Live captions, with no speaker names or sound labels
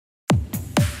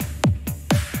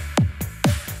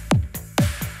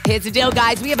Here's the deal,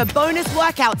 guys. We have a bonus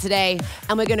workout today,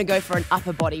 and we're gonna go for an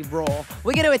upper body raw.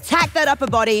 We're gonna attack that upper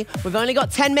body. We've only got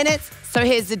 10 minutes, so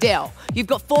here's the deal. You've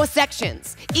got 4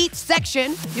 sections. Each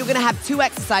section, you're gonna have 2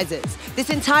 exercises. This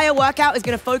entire workout is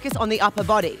gonna focus on the upper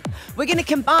body. We're gonna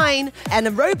combine an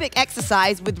aerobic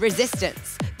exercise with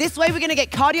resistance. This way, we're gonna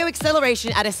get cardio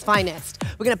acceleration at its finest.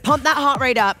 We're gonna pump that heart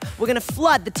rate up. We're gonna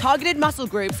flood the targeted muscle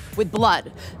groups with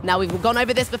blood. Now, we've gone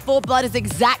over this before. Blood is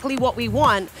exactly what we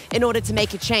want in order to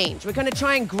make a change. We're gonna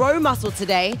try and grow muscle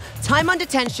today, time under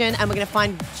tension, and we're gonna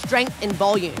find strength in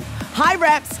volume. High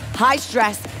reps, high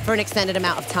stress for an extended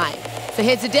amount of time. So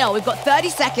here's the deal. We've got 30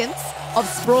 seconds of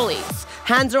sprawlies.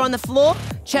 Hands are on the floor,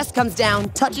 chest comes down,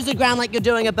 touches the ground like you're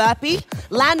doing a burpee,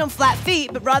 land on flat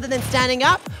feet, but rather than standing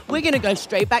up, we're gonna go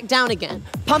straight back down again,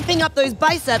 pumping up those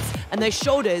biceps and those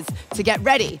shoulders to get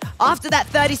ready. After that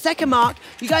 30-second mark,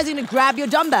 you guys are gonna grab your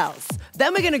dumbbells.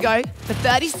 Then we're gonna go for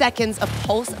 30 seconds of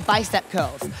pulse bicep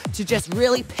curls to just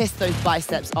really piss those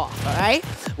biceps off, all right?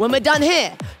 When we're done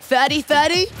here,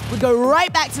 30-30, we go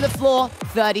right back to the floor,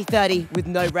 30-30 with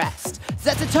no rest.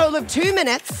 So that's a total of 2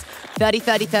 minutes,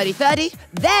 30-30, 30-30.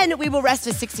 Then we will rest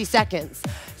for 60 seconds.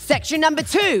 Section number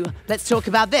 2, let's talk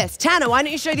about this. Tanner, why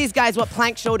don't you show these guys what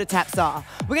plank shoulder taps are?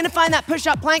 We're gonna find that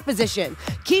push-up plank position,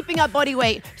 keeping our body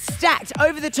weight stacked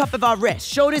over the top of our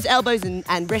wrists. Shoulders, elbows,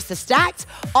 and wrists are stacked.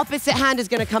 Opposite hand is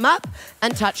gonna come up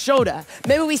and touch shoulder.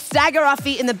 Maybe we stagger our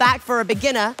feet in the back for a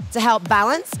beginner to help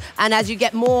balance. And as you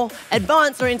get more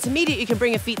advanced or intermediate, you can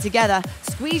bring your feet together,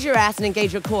 squeeze your ass and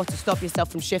engage your core to stop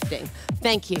yourself from shifting.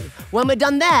 Thank you. When we're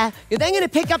done there, you're then gonna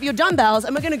pick up your dumbbells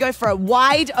and we're gonna go for a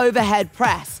wide overhead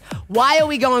press. Why are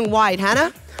we going wide,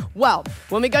 Hannah? Well,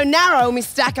 when we go narrow and we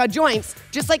stack our joints,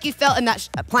 just like you felt in that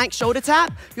plank shoulder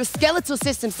tap, your skeletal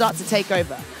system starts to take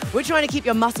over. We're trying to keep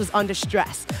your muscles under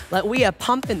stress, like we are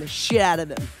pumping the shit out of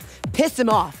them. Piss them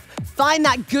off. Find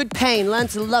that good pain, learn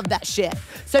to love that shit.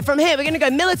 So from here, we're gonna go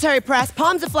military press,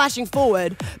 palms are flashing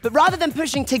forward, but rather than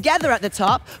pushing together at the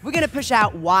top, we're gonna push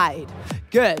out wide.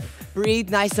 Good. Breathe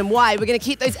nice and wide. We're gonna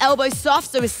keep those elbows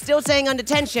soft so we're still staying under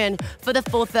tension for the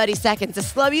full 30 seconds. The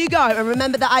slower you go, and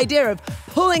remember the idea of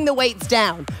pulling the weights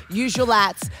down. Use your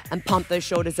lats and pump those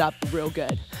shoulders up real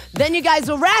good. Then you guys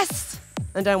will rest,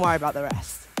 and don't worry about the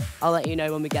rest. I'll let you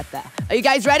know when we get there. Are you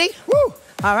guys ready? Woo!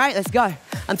 All right, let's go.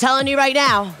 I'm telling you right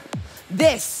now,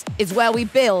 this is where we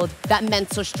build that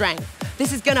mental strength.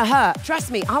 This is gonna hurt.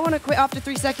 Trust me, I wanna quit after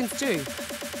 3 seconds too.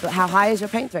 But how high is your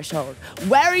pain threshold?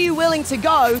 Where are you willing to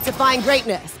go to find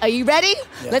greatness? Are you ready?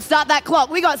 Yeah. Let's start that clock.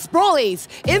 We got sprawlies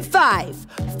in 5,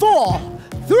 4,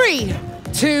 3,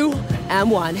 2,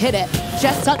 and 1. Hit it.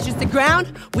 Chest touches the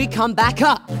ground. We come back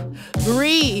up.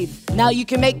 Breathe. Now you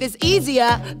can make this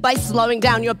easier by slowing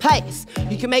down your pace.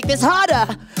 You can make this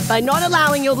harder by not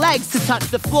allowing your legs to touch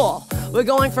the floor. We're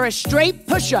going for a straight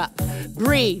push-up.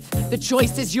 Breathe. The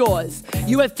choice is yours.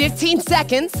 You have 15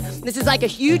 seconds. This is like a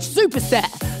huge superset.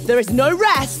 There is no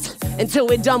rest until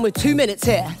we're done with 2 minutes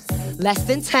here. Less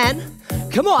than 10.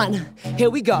 Come on. Here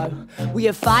we go. We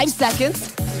have 5 seconds.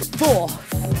 4,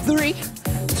 3,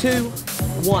 2,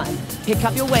 1. Pick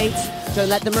up your weights. Don't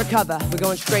let them recover. We're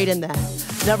going straight in there.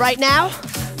 Now, right now,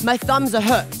 my thumbs are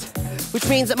hooked, which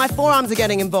means that my forearms are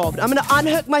getting involved. I'm gonna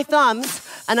unhook my thumbs,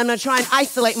 and I'm gonna try and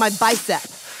isolate my bicep.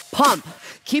 Pump.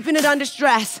 Keeping it under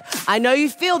stress. I know you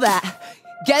feel that.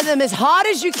 Get them as hard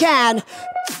as you can.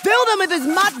 Fill them with as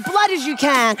much blood as you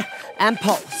can. And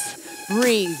pulse.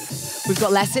 Breathe. We've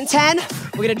got less than 10.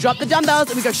 We're gonna drop the dumbbells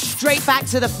and we go straight back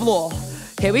to the floor.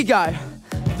 Here we go.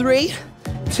 3,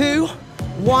 2,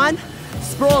 1.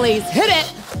 Sprawlies. Hit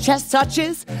it. Chest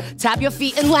touches. Tap your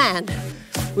feet and land.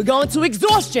 We're going to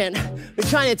exhaustion. We're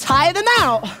trying to tire them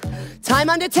out. Time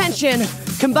under tension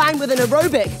combined with an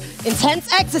aerobic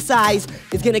intense exercise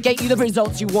is gonna get you the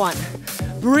results you want.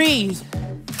 Breathe.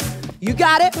 You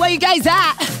got it. Where you guys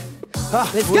at?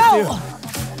 Let's go.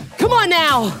 Come on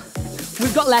now.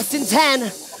 We've got less than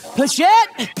 10. Push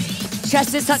it.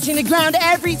 Chest is touching the ground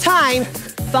every time.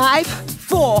 5,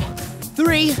 4,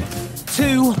 3,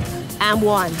 2, and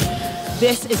 1.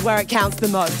 This is where it counts the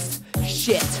most.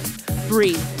 Shit.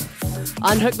 Breathe.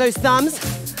 Unhook those thumbs.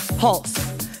 Pulse.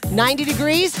 90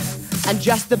 degrees and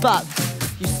just above.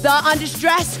 You start under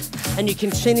stress and you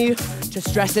continue to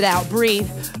stress it out. Breathe.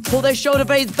 Pull those shoulder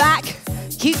blades back.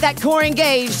 Keep that core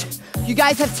engaged. You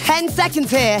guys have 10 seconds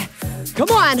here. Come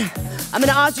on. I'm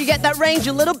gonna ask you to get that range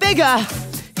a little bigger.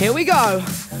 Here we go.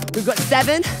 We've got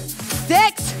 7,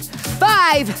 6,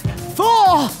 5,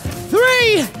 4,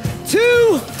 3,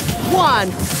 2,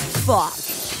 1. Fuck.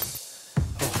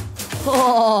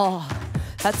 Oh,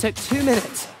 that took 2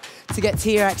 minutes to get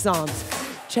TRX arms.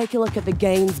 Take a look at the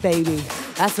gains, baby.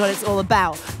 That's what it's all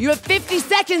about. You have 50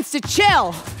 seconds to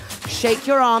chill. Shake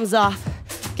your arms off.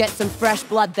 Get some fresh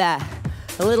blood there.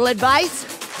 A little advice,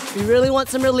 if you really want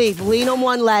some relief, lean on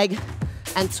one leg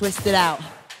and twist it out.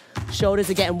 Shoulders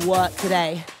are getting worked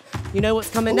today. You know what's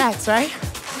coming next, right?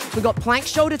 We've got plank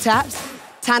shoulder taps.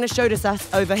 Tanner showed us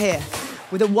over here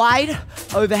with a wide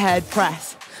overhead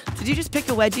press. Did you just pick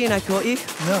a wedgie and I caught you?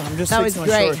 No, I'm just That was fixing my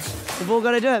great. shorts. We've all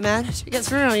got to do it, man. Shit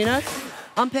gets real, you know?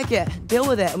 Unpick it, deal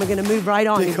with it, and we're gonna move right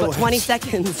on. You've got 20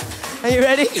 seconds. Are you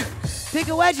ready? Pick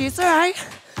a wedgie, it's all right.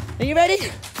 Are you ready?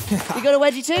 Yeah. You got a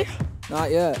wedgie too? Not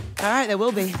yet. All right, there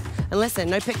will be. And listen,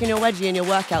 no picking your wedgie in your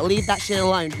workout. Leave that shit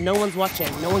alone. No one's watching.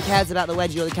 No one cares about the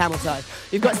wedgie or the camel toe.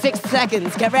 You've got 6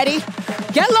 seconds. Get ready.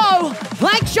 Get low.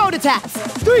 Plank shoulder taps.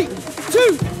 3,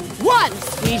 2, 1.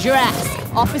 Squeeze your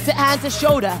ass. Opposite hand to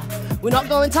shoulder. We're not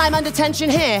going time under tension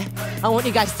here. I want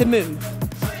you guys to move.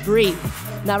 Breathe.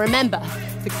 Now remember,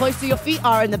 the closer your feet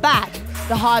are in the back,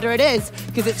 the harder it is,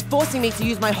 because it's forcing me to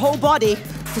use my whole body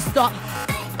to stop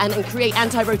and create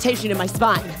anti-rotation in my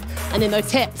spine and in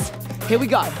those hips. Here we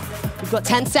go. We've got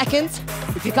 10 seconds.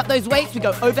 We pick up those weights. We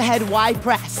go overhead wide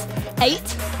press. 8,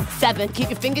 7. Keep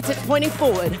your fingertips pointing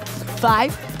forward.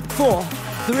 5, 4,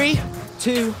 3,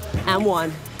 2, and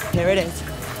 1. Here it is.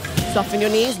 Soften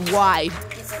your knees wide.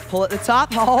 Pull at the top.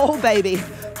 Oh, baby.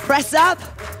 Press up,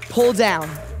 pull down.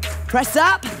 Press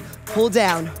up, pull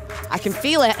down. I can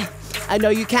feel it. I know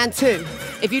you can too.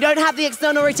 If you don't have the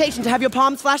external rotation to have your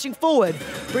palms flashing forward,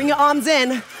 bring your arms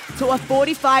in to a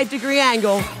 45-degree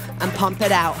angle and pump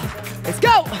it out. Let's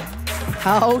go.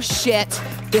 Oh shit.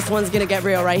 This one's gonna get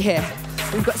real right here.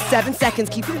 We've got 7 seconds.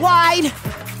 Keep it wide.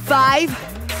 5,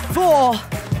 4,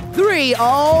 3.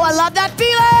 Oh, I love that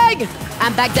feeling.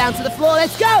 And back down to the floor.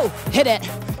 Let's go. Hit it.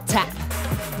 Tap.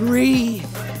 Breathe.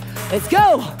 Let's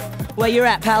go. Where you're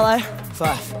at, Paolo?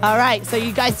 5. All right, so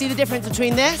you guys see the difference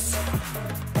between this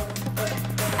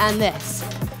and this.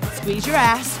 Squeeze your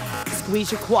ass,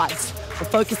 squeeze your quads. We're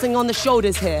focusing on the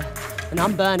shoulders here, and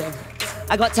I'm burning.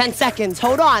 I got 10 seconds,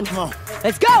 hold on. Come on.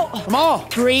 Let's go. Come on.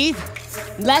 Breathe,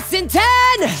 less than 10.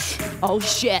 Oh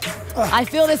shit, I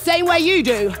feel the same way you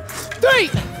do. 3,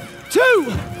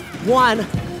 2, 1.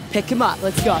 Pick him up,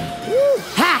 let's go.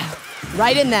 Ha,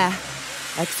 right in there.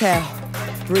 Exhale,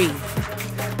 breathe.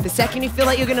 The second you feel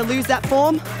like you're gonna lose that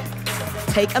form,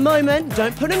 take a moment,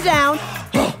 don't put them down.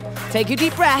 Take a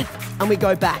deep breath, and we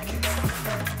go back.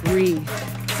 Breathe.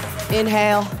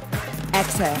 Inhale,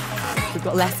 exhale. We've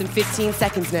got less than 15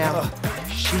 seconds now.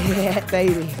 Shit,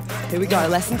 baby. Here we go,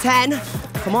 less than 10.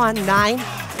 Come on, 9,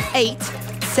 8,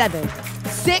 7,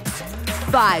 6,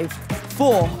 5,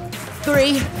 4,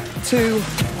 3, 2,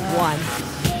 1.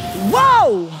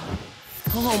 Whoa!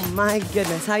 Oh my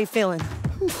goodness, how you feeling?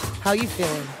 How you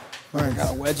feeling? I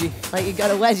got a wedgie. Like you got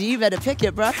a wedgie, you better pick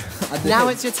it, bro. Now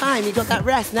it's your time, you got that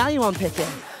rest, now you want to pick it.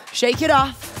 Shake it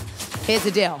off. Here's the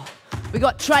deal. We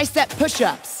got tricep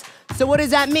push-ups. So what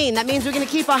does that mean? That means we're gonna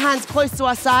keep our hands close to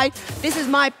our side. This is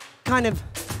my kind of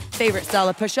favorite style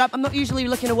of push-up. I'm not usually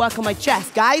looking to work on my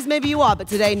chest. Guys, maybe you are, but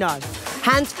today, no.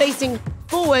 Hands facing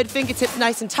forward, fingertips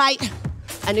nice and tight,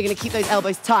 and you're gonna keep those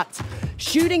elbows tucked.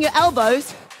 Shooting your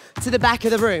elbows to the back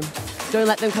of the room. Don't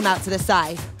let them come out to the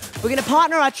side. We're gonna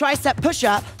partner our tricep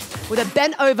push-up with a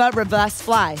bent over reverse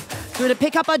fly. So we're gonna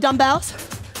pick up our dumbbells,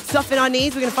 soften our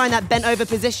knees, we're gonna find that bent over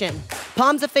position.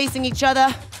 Palms are facing each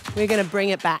other, we're gonna bring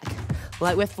it back.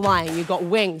 Like we're flying, you've got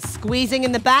wings, squeezing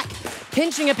in the back,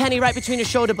 pinching a penny right between your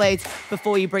shoulder blades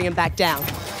before you bring them back down.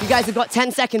 You guys have got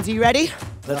 10 seconds, are you ready?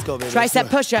 Let's go, baby. Tricep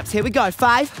push-ups, here we go.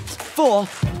 5, 4,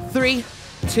 3,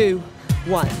 2,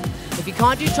 1. If you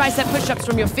can't do tricep push-ups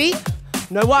from your feet,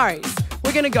 no worries.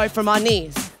 We're gonna go from our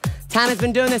knees. Tanner's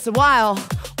been doing this a while.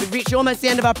 We've reached almost the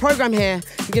end of our program here.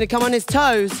 He's gonna come on his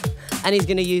toes, and he's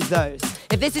gonna use those.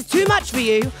 If this is too much for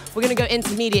you, we're gonna go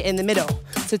intermediate in the middle.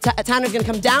 So Tanner's gonna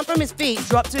come down from his feet,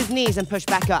 drop to his knees, and push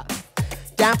back up.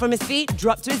 Down from his feet,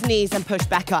 drop to his knees, and push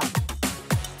back up.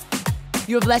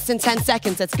 You have less than 10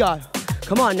 seconds, let's go.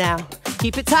 Come on now,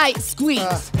 keep it tight,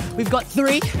 squeeze. We've got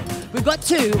 3, we've got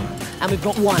 2, and we've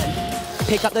got 1.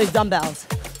 Pick up those dumbbells.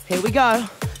 Here we go,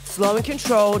 slow and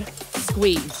controlled,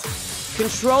 squeeze.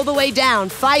 Control the way down,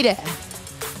 fight it.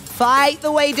 Fight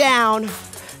the way down,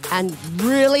 and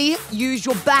really use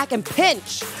your back and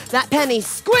pinch that penny,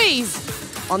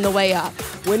 squeeze on the way up.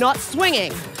 We're not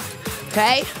swinging,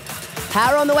 okay?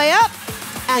 Power on the way up,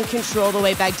 and control the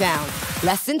way back down.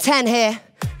 Less than 10 here.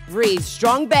 Breathe,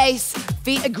 strong base,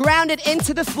 feet are grounded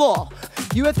into the floor.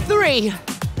 You have 3,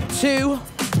 2,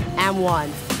 and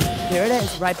 1. Here it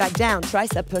is, right back down,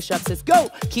 tricep push-ups, let's go.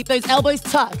 Keep those elbows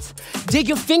tucked. Dig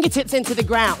your fingertips into the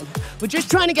ground. We're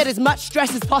just trying to get as much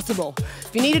stress as possible.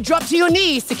 If you need to drop to your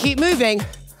knees to keep moving,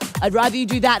 I'd rather you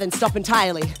do that than stop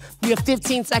entirely. You have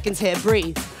 15 seconds here,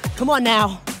 breathe. Come on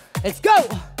now, let's go.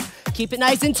 Keep it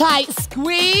nice and tight,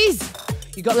 squeeze.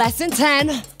 You got less than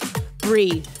 10,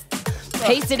 breathe.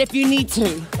 Pace it if you need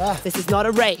to. This is not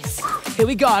a race. Here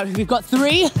we go, we've got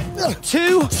 3,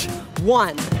 2,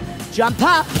 1. Jump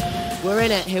up, we're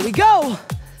in it, here we go.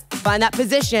 Find that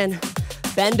position,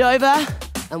 bend over,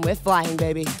 and we're flying,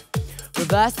 baby.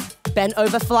 Reverse, bend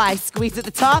over, fly, squeeze at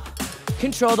the top,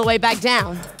 control the way back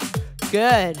down.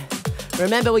 Good.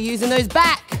 Remember, we're using those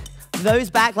back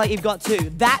like you've got to.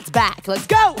 That's back, let's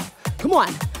go. Come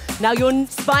on. Now your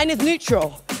spine is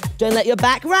neutral. Don't let your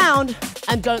back round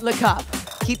and don't look up.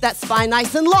 Keep that spine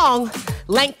nice and long,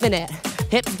 lengthen it.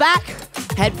 Hips back,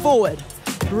 head forward.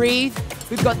 Breathe,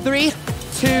 we've got 3,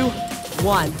 2,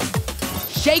 1.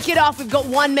 Shake it off, we've got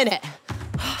 1 minute.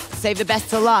 Save the best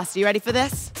till last, are you ready for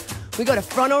this? We got a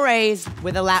frontal raise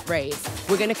with a lat raise.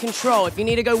 We're gonna control. If you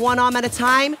need to go one arm at a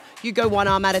time, you go one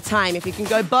arm at a time. If you can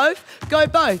go both, go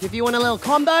both. If you want a little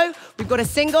combo, we've got a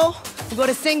single,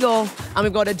 and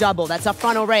we've got a double. That's our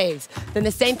frontal raise. Then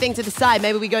the same thing to the side.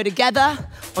 Maybe we go together,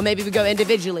 or maybe we go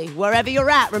individually. Wherever you're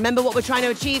at, remember what we're trying to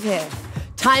achieve here.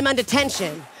 Time under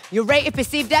tension. Your rate of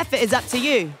perceived effort is up to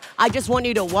you. I just want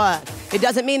you to work. It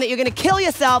doesn't mean that you're gonna kill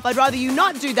yourself. I'd rather you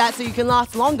not do that so you can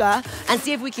last longer and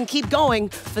see if we can keep going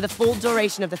for the full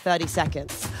duration of the 30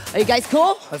 seconds. Are you guys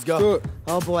cool? Let's go.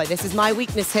 Oh boy, this is my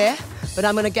weakness here, but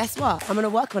I'm gonna guess what? I'm gonna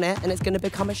work on it and it's gonna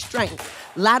become a strength.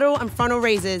 Lateral and frontal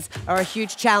raises are a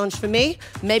huge challenge for me.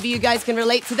 Maybe you guys can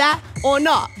relate to that or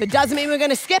not, but doesn't mean we're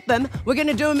gonna skip them. We're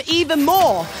gonna do them even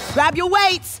more. Grab your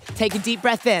weights, take a deep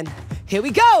breath in. Here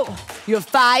we go. You have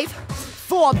 5,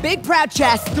 4, big proud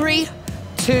chest, 3,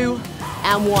 2,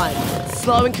 and 1.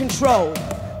 Slow and controlled.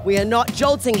 We are not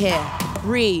jolting here.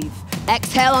 Breathe.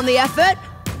 Exhale on the effort.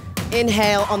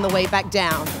 Inhale on the way back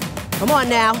down. Come on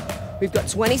now. We've got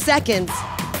 20 seconds.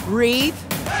 Breathe.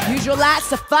 Use your lats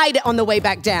to fight it on the way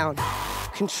back down.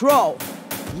 Control.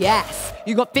 Yes.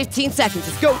 You got 15 seconds.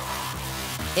 Let's go.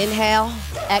 Inhale,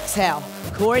 exhale.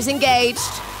 Core is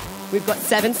engaged. We've got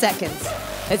 7 seconds.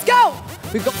 Let's go.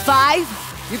 We've got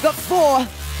 5. You've got 4,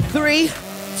 3,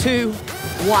 2,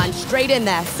 1. Straight in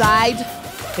there. Side.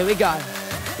 Here we go.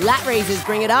 Lat raises.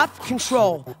 Bring it up.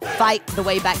 Control. Fight the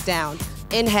way back down.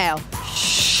 Inhale.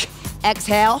 Shh.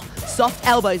 Exhale. Soft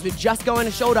elbows. We're just going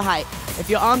to shoulder height. If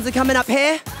your arms are coming up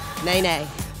here, nay.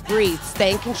 Breathe.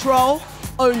 Stay in control.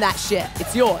 Own that shit.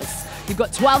 It's yours. You've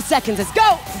got 12 seconds. Let's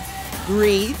go.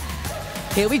 Breathe.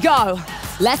 Here we go.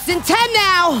 Less than 10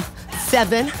 now.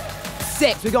 7,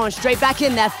 6. We're going straight back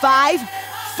in there. 5,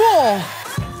 4,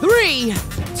 3,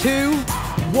 2,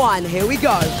 1. Here we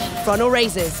go. Frontal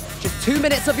raises. Just 2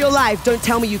 minutes of your life. Don't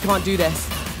tell me you can't do this.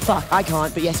 Fuck, I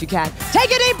can't, but yes, you can.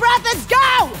 Take a deep breath. Let's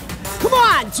go. Come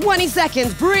on. 20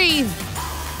 seconds. Breathe.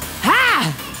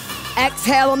 Ha!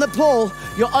 Exhale on the pull.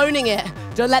 You're owning it.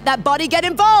 Don't let that body get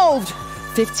involved.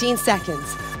 15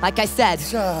 seconds. Like I said,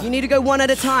 you need to go one at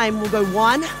a time. We'll go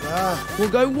 1, we'll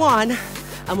go 1,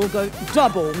 and we'll go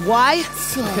double. Why?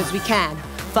 Because we can.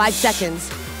 5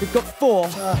 seconds. We've got 4.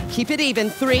 Keep it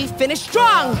even. 3. Finish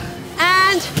strong.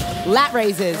 And lat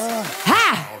raises.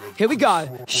 Ha! Here we go.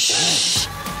 Shh.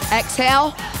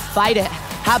 Exhale. Fight it.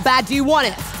 How bad do you want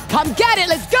it? Come get it.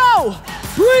 Let's go.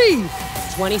 Breathe.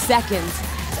 20 seconds.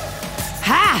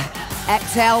 Ha!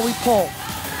 Exhale. We pull.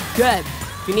 Good.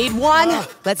 If you need 1,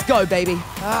 let's go, baby.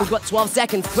 We've got 12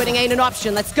 seconds. Quitting ain't an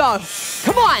option. Let's go.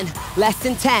 Come on. Less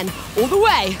than 10. All the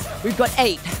way. We've got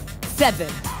 8, 7,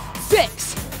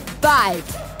 6, 5,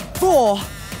 4,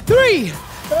 3,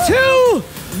 2,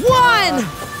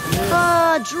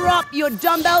 1. Drop your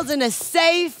dumbbells in a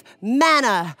safe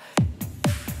manner.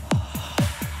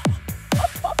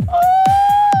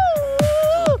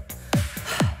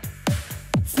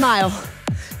 Smile.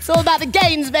 It's all about the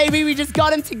gains, baby. We just got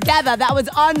them together. That was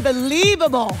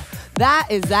unbelievable. That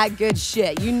is that good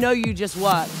shit. You know you just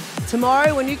worked.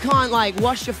 Tomorrow, when you can't like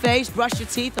wash your face, brush your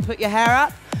teeth, or put your hair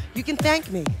up, you can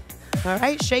thank me. All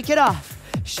right? Shake it off.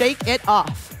 Shake it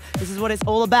off. This is what it's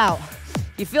all about.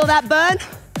 You feel that burn?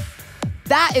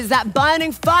 That is that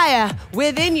burning fire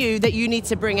within you that you need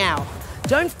to bring out.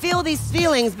 Don't feel these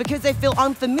feelings because they feel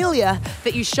unfamiliar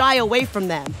that you shy away from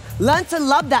them. Learn to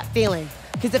love that feeling.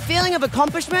 Because the feeling of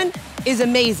accomplishment is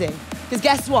amazing. Because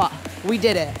guess what? We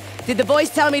did it. Did the voice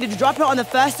tell me to drop it on the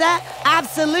first set?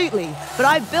 Absolutely. But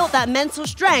I've built that mental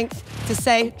strength to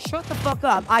say, shut the fuck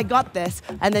up, I got this.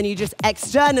 And then you just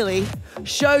externally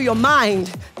show your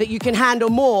mind that you can handle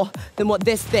more than what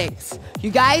this thinks.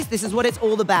 You guys, this is what it's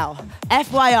all about.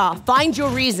 FYR, find your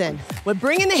reason. We're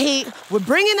bringing the heat, we're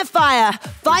bringing the fire.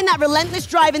 Find that relentless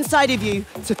drive inside of you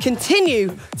to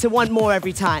continue to want more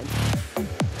every time.